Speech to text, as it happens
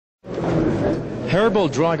Herbal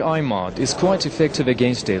drug IMOD is quite effective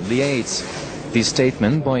against deadly AIDS. This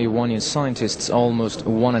statement by Iranian scientists almost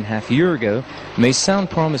 1.5 years ago may sound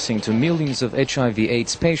promising to millions of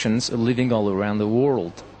HIV/AIDS patients living all around the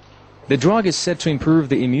world. The drug is said to improve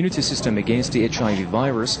the immunity system against the HIV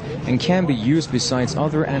virus and can be used besides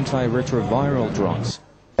other antiretroviral drugs.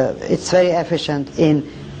 It's very efficient in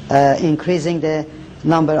increasing the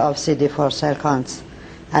number of CD4 cell counts.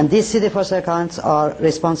 And these CD4 cell counts are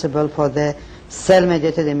responsible for the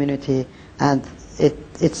cell-mediated immunity, and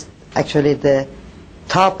it's actually the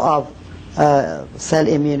top of cell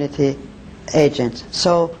immunity agent.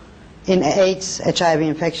 So in AIDS, HIV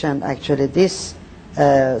infection, actually these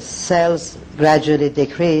cells gradually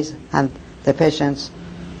decrease and the patients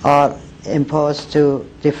are imposed to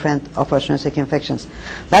different opportunistic infections.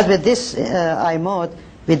 But with this IMOD,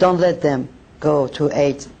 we don't let them go to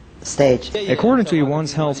AIDS stage. According to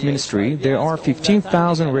Iran's health ministry, there are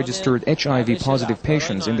 15,000 registered HIV-positive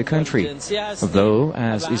patients in the country, though,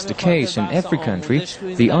 as is the case in every country,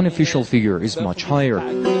 the unofficial figure is much higher.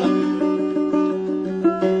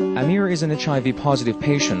 Amir is an HIV-positive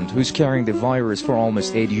patient who's carrying the virus for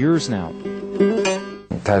almost 8 years now.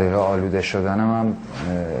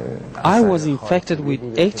 I was infected with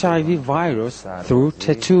HIV virus through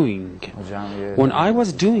tattooing. When I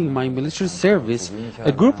was doing my military service,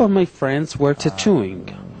 a group of my friends were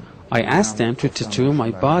tattooing. I asked them to tattoo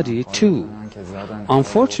my body too.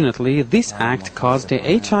 Unfortunately, this act caused the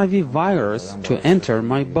HIV virus to enter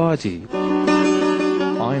my body.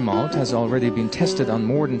 IMOD has already been tested on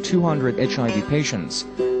more than 200 HIV patients,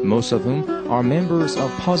 most of whom are members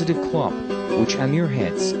of Positive Club, which Amir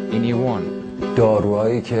heads in Iran.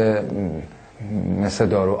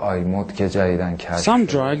 Some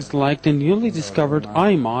drugs, like the newly discovered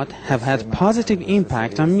IMOD, have had positive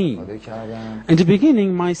impact on me. In the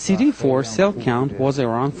beginning, my CD4 cell count was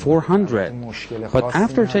around 400, but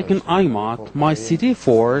after taking IMOD, my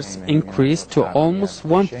CD4s increased to almost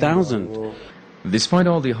 1,000. Despite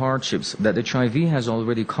all the hardships that HIV has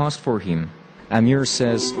already caused for him, Amir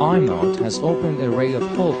says IMOD has opened a ray of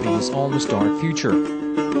hope in his almost dark future.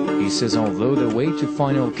 He says although the way to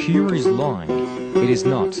final cure is long, it is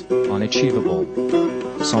not unachievable.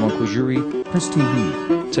 Saman Kujuri, Press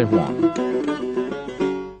TV, Tehran.